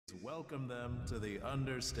Welcome them to the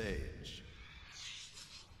understage.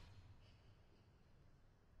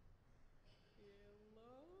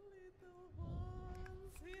 Hello, little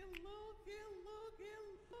ones. Hello, hello,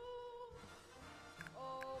 hello.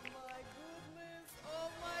 Oh my goodness. Oh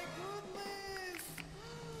my goodness.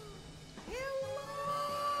 Hello,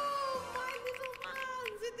 my little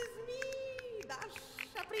ones. It is me,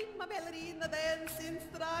 Dasha, prima ballerina dance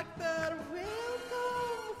instructor.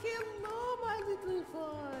 Welcome. Hello, my little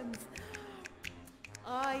ones.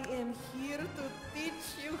 I am here to teach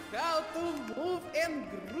you how to move and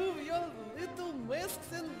groove your little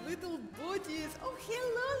masks and little bodies. Oh,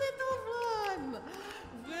 hello, little one.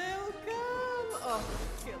 Welcome. Oh,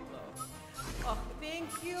 hello. Oh, thank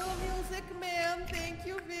you, music man. Thank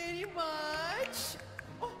you very much.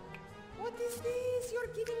 Oh, what is this? You're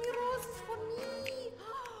giving me roses for me.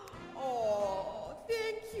 Oh,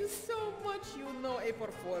 thank you so much. You know a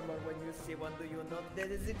performer when you see one, do you not? That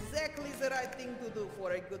is exactly the right thing to do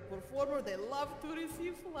for a good performer. They love to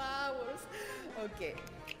receive flowers. Okay.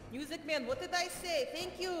 Music man, what did I say?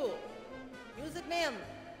 Thank you. Music man.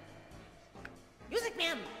 Music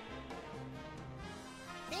man.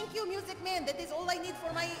 Thank you, music man. That is all I need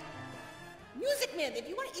for my... Music man, if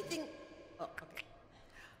you are eating... Oh, okay.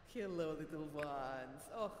 Hello, little ones.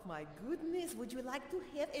 Oh, my goodness. Would you like to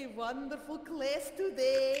have a wonderful class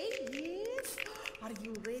today? Yes? Are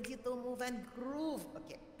you ready to move and groove?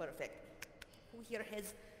 Okay, perfect. Who here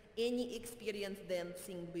has any experience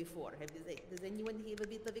dancing before? Does anyone have a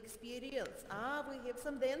bit of experience? Ah, we have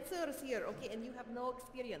some dancers here. Okay, and you have no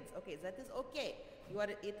experience. Okay, that is okay.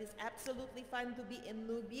 It is absolutely fine to be a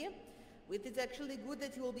newbie. It is actually good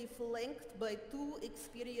that you will be flanked by two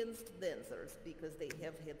experienced dancers because they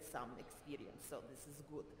have had some experience, so this is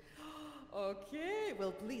good. Okay,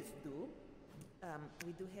 well, please do.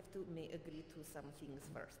 We do have to agree to some things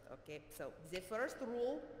first, okay? So the first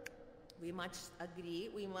rule, we must agree,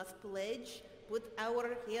 we must pledge, put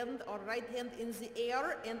our right hand in the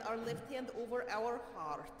air and our left hand over our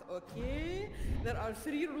heart, okay? There are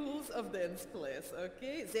 3 rules of dance class,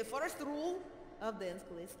 okay? The first rule of dance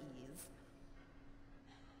class is...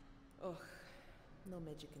 Oh, no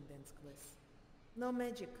magic in dance class. No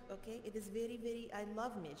magic, okay? It is very, I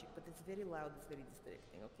love magic, but it's very loud, it's very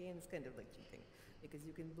distracting, okay? And it's kind of like cheating, because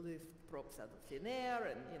you can lift props out of thin air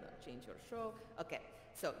and, you know, change your show. Okay,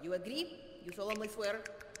 so you agree? You solemnly swear?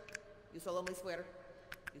 You solemnly swear?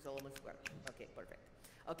 You solemnly swear. Okay, perfect.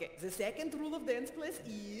 Okay, the second rule of dance class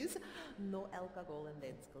is no alcohol in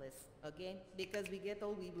dance class, okay? Because we get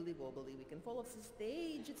all wibbly wobbly, we can fall off the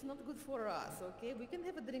stage, it's not good for us, okay? We can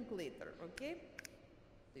have a drink later, okay?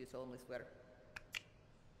 Do you solemnly swear?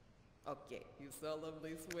 Okay, you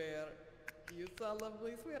solemnly swear. You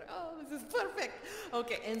solemnly swear. Oh, this is perfect.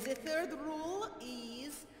 Okay, and the third rule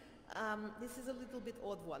is, this is a little bit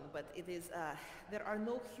odd one, but it is, there are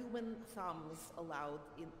no human thumbs allowed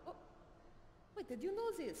in... Oh. Wait, did you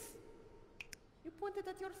know this? You pointed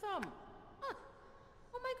at your thumb. Ah,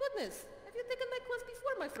 oh my goodness. Have you taken my class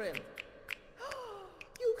before, my friend?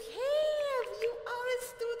 You have! You are a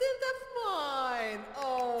student of mine!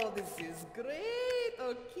 Oh, this is great!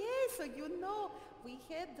 Okay, so you know, we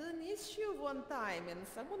had an issue one time and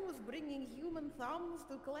someone was bringing human thumbs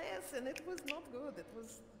to class and it was not good. It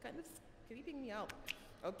was kind of creeping me out.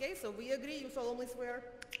 Okay, so we agree, you solemnly swear?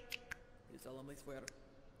 You solemnly swear?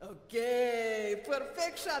 Okay,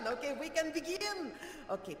 perfection. Okay, we can begin.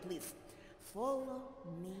 Okay, please, follow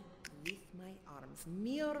me with my arms.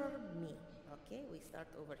 Mirror me. Okay, we start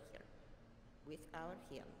over here with our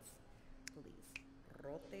hands. Please,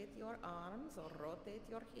 rotate your arms or rotate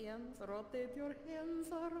your hands. Rotate your hands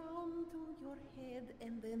around to your head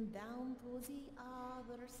and then down to the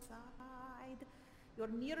other side. You're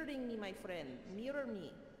mirroring me, my friend. Mirror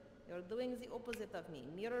me. You're doing the opposite of me.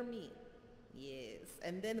 Mirror me. Yes,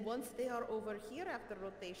 and then once they are over here after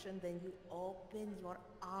rotation, then you open your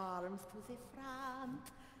arms to the front.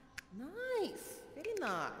 Nice, very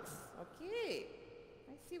nice. Okay,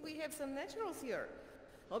 I see we have some naturals here.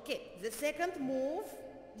 Okay, the second move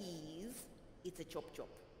is, it's a chop chop.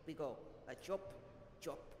 We go a chop,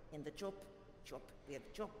 chop, and the chop, chop. We are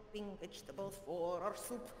chopping vegetables for our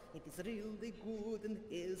soup. It is really good and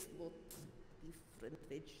has lots of different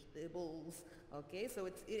vegetables. Okay, so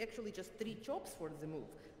it's actually just 3 chops for the move,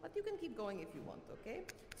 but you can keep going if you want, okay?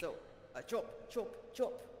 So, chop, chop,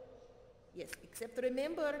 chop. Yes, except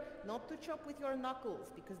remember not to chop with your knuckles,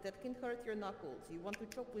 because that can hurt your knuckles. You want to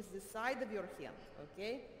chop with the side of your hand,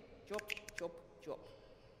 okay? Chop, chop, chop.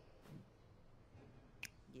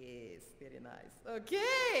 Yes, very nice.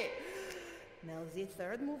 Okay! Now the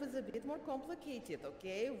third move is a bit more complicated,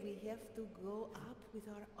 okay? We have to go up with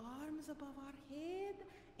our arms above our head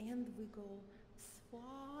go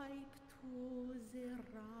swipe to the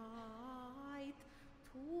right,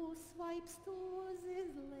 2 swipes to the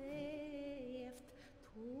left,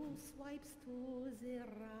 2 swipes to the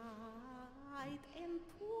right, and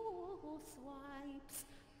 2 swipes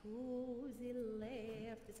to the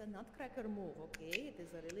left. It's a nutcracker move, okay? It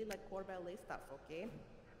is a really like core ballet stuff, okay?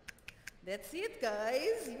 That's it,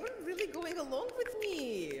 guys. You're really going along with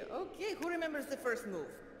me. Okay, who remembers the first move?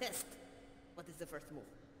 Test. What is the first move?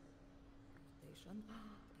 Rotation.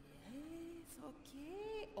 Yes,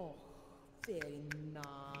 okay. Oh, very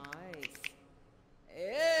nice.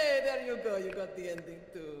 Hey, there you go. You got the ending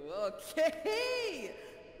too. Okay.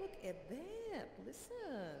 Look at that.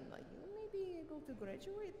 Listen, you may be able to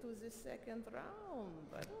graduate to the second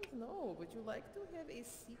round. I don't know. Would you like to have a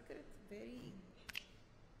secret,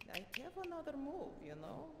 I have another move, you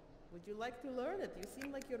know. Would you like to learn it? You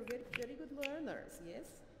seem like you're very, very good learners, yes?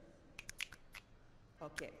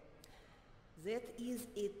 Okay. That is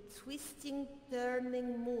a twisting,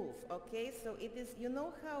 turning move, okay? So it is, you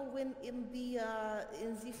know how when in the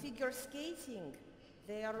figure skating,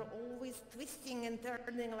 they are always twisting and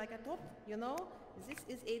turning like a top, you know? This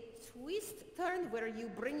is a twist turn where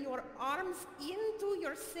you bring your arms into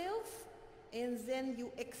yourself and then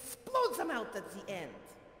you explode them out at the end.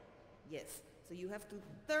 Yes, so you have to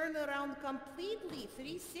turn around completely,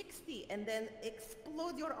 360, and then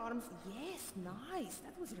explode your arms. Yes, nice.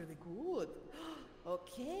 That was really good.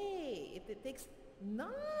 Okay, it takes...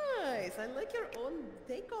 Nice. I like your own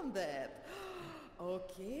take on that.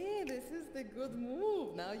 Okay, this is the good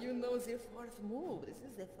move. Now you know the fourth move. This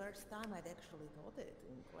is the first time I'd actually taught it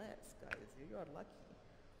in class, guys. You are lucky.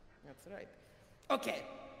 That's right. Okay,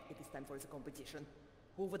 it is time for the competition.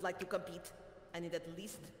 Who would like to compete? I need at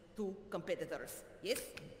least 2 competitors. Yes?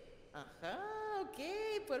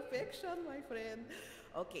 Okay, perfection, my friend.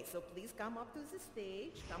 Okay, so please come up to the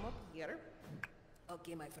stage. Come up here.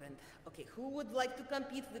 Okay, my friend. Okay, who would like to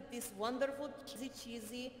compete with this wonderful,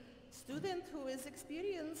 cheesy student who is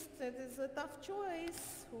experienced? That is a tough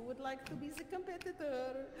choice. Who would like to be the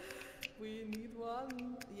competitor? We need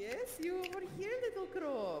one. Yes, you over here, little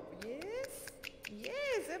crop. Yes?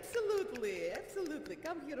 Yes, absolutely. Absolutely.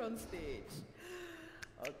 Come here on stage.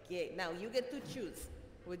 Okay, now you get to choose.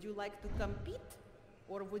 Would you like to compete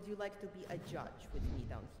or would you like to be a judge with me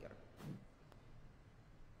down here?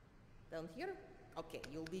 Down here? Okay,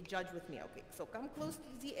 you'll be judge with me. Okay, so come close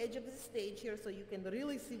to the edge of the stage here so you can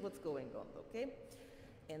really see what's going on, okay?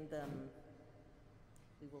 And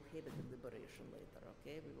we will have a deliberation later,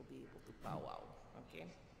 okay? We will be able to powwow, okay?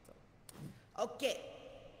 So, okay,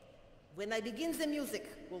 when I begin the music,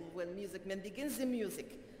 when Music Man begins the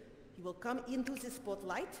music, you will come into the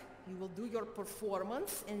spotlight, you will do your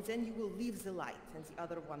performance, and then you will leave the light. And the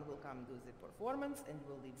other one will come do the performance, and you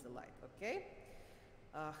will leave the light, okay?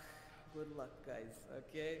 Good luck, guys,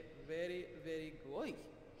 okay? Very, very good.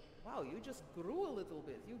 Wow, you just grew a little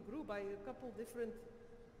bit. You grew by a couple different...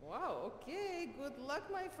 Wow, okay, good luck,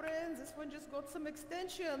 my friends. This one just got some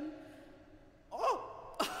extension.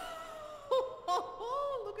 Oh!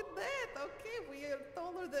 Look at that, okay, we are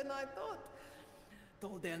taller than I thought.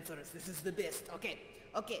 Tall dancers, this is the best. Okay,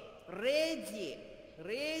 okay, ready,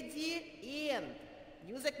 and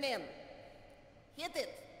Music Man, hit it.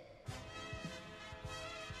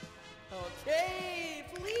 Okay,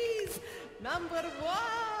 please, number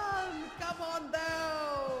 1, come on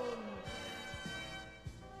down.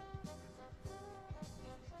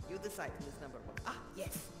 You decide who is number 1. Ah,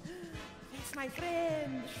 yes. Yes, my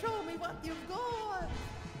friend, show me what you've got.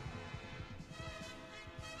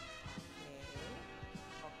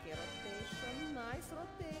 Okay, rotation, nice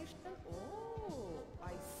rotation. Oh,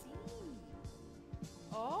 I see.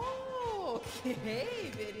 Oh,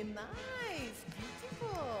 okay, very nice,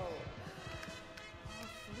 beautiful. Oh,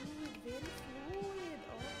 fluid, very fluid.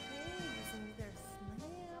 Okay, using their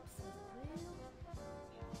snaps as well.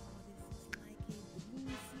 Oh, this is like a dream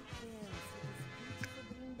sequence. It is beautiful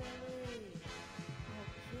dream ballet.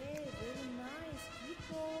 Okay, very nice. Keep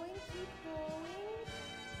going, keep going.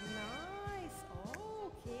 Nice.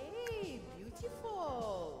 Okay,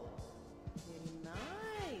 beautiful. Very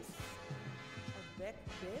nice. A back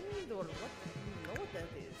bend or what? You know what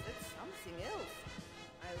that is. That's something else.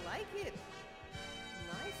 I like it.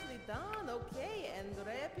 Nicely done. Okay, and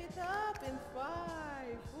wrap it up in 5,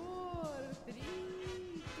 4, 3,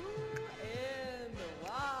 2, and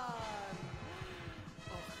 1.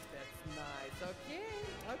 Oh, that's nice. Okay,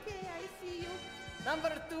 okay, I see you.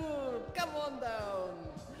 Number 2, come on down.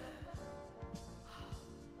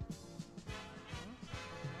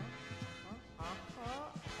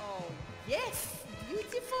 Oh, yes,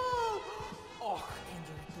 beautiful. Oh, and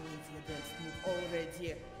you're doing the dance move already.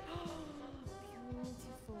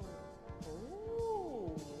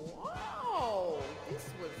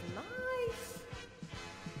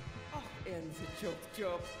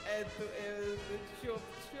 chop and to end the chop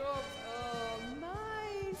chop. Oh,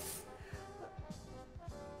 nice.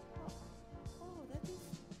 Oh, that is...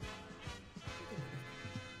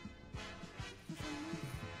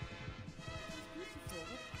 beautiful.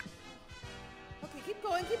 Okay, keep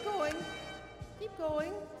going, keep going. Keep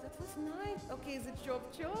going. That was nice. Okay, the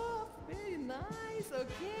chop chop. Very nice.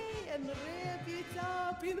 Okay, and wrap it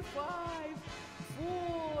up in 5,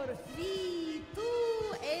 4, 3, 2,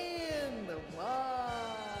 and 1.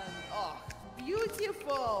 Oh,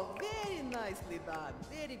 beautiful. Very nicely done.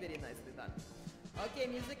 Very, very nicely done. Okay,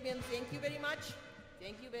 music man, thank you very much.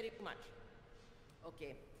 Thank you very much.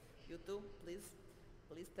 Okay, you two, please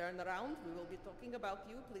turn around. We will be talking about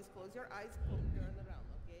you. Please close your eyes. Turn around,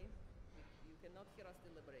 okay? You cannot hear us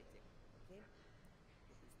deliberating, okay?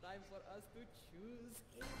 It is time for us to choose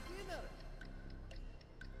a winner.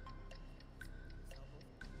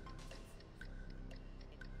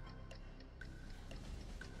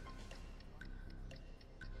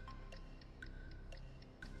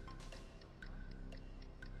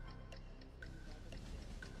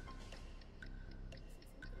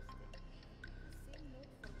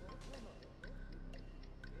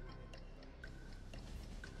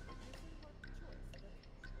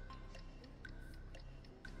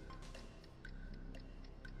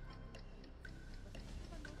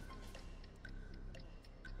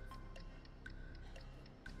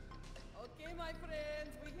 Okay, my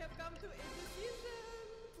friends, we have come to a decision.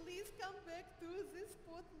 Please come back to the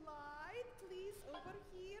spotlight. Please, over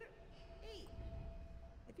here. Hey,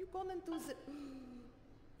 have you gone into the...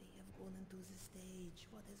 They have gone into the stage.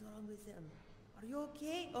 What is wrong with them? Are you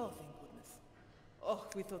okay? Oh, thank goodness. Oh,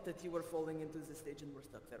 we thought that you were falling into the stage and were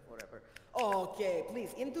stuck there forever. Okay,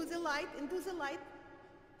 please, into the light, into the light.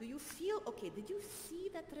 Do you feel, okay, did you see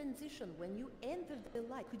that transition when you entered the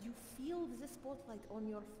light? Could you feel the spotlight on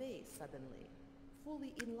your face suddenly,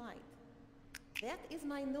 fully in light? That is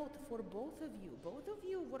my note for both of you. Both of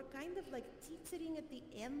you were kind of like teetering at the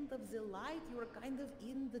end of the light. You were kind of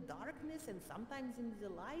in the darkness and sometimes in the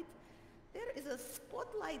light. There is a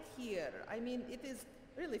spotlight here. I mean, it is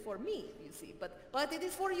really for me, you see, but it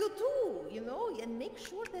is for you too, you know, and make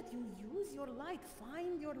sure that you use your light,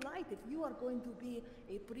 find your light. If you are going to be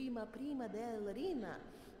a prima ballerina,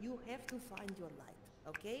 you have to find your light,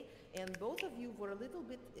 okay? And both of you were a little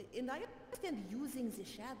bit, and I understand using the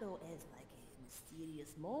shadow as like a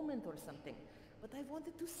mysterious moment or something, but I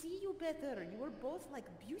wanted to see you better. You were both like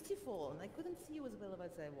beautiful, and I couldn't see you as well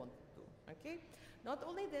as I wanted to, okay? Not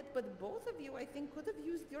only that, but both of you, I think, could have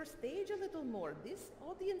used your stage a little more. This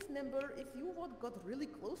audience member, if you would got really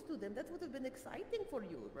close to them, that would have been exciting for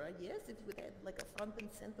you, right? Yes, if you had like a front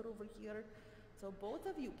and center over here. So both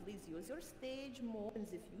of you, please use your stage more in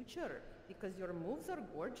the future, because your moves are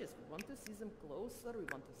gorgeous. We want to see them closer. We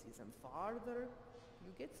want to see them farther.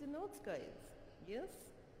 You get the notes, guys? Yes?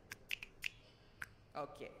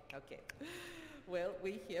 Okay, okay. Well,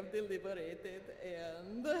 we have deliberated,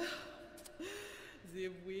 and... the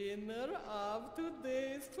winner of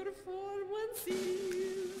today's performance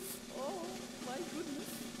is... Oh, my goodness.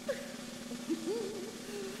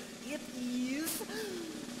 It is...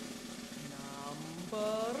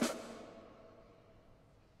 number...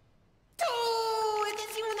 2! It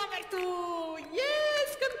is you, number 2! Yes,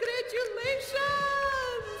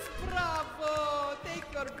 congratulations! Bravo! Take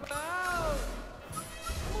your bow.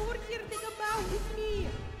 Come over here, take a bow with me.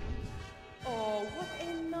 Oh, what a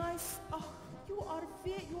nice... Oh.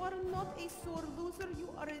 You are not a sore loser. You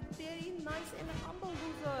are a very nice and humble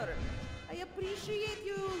loser. I appreciate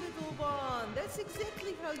you, little one. That's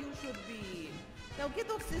exactly how you should be. Now get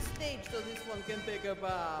off this stage so this one can take a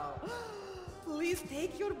bow. Please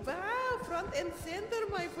take your bow, front and center,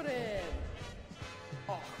 my friend.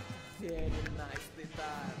 Oh, very nicely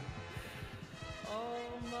done. Oh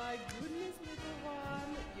my goodness, little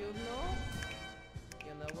one. You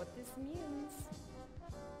know what this means.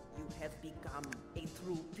 You have become a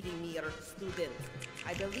true premier student.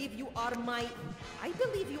 I believe you are my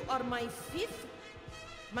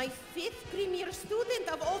fifth premier student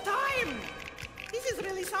of all time. This is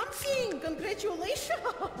really something. Congratulations.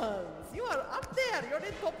 You are up there. You're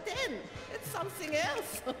in top 10. It's something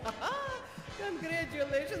else.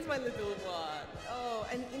 Congratulations, my little one. Oh,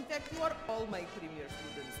 and in fact, you are all my premier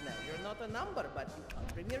students now. You're not a number, but you are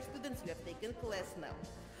premier students. You have taken class now.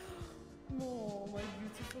 Oh, my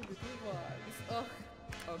beautiful little ones. Oh,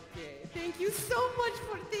 okay. Thank you so much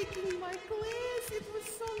for taking my class. It was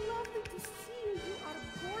so lovely to see you. You are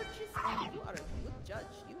gorgeous and you are a good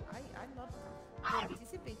judge. I love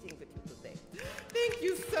participating with you today. Thank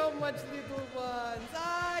you so much, little ones.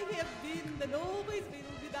 I have been and always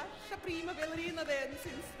will be Dasha, prima ballerina dance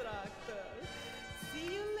instructor.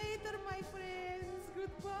 See you later, my friends.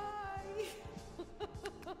 Goodbye.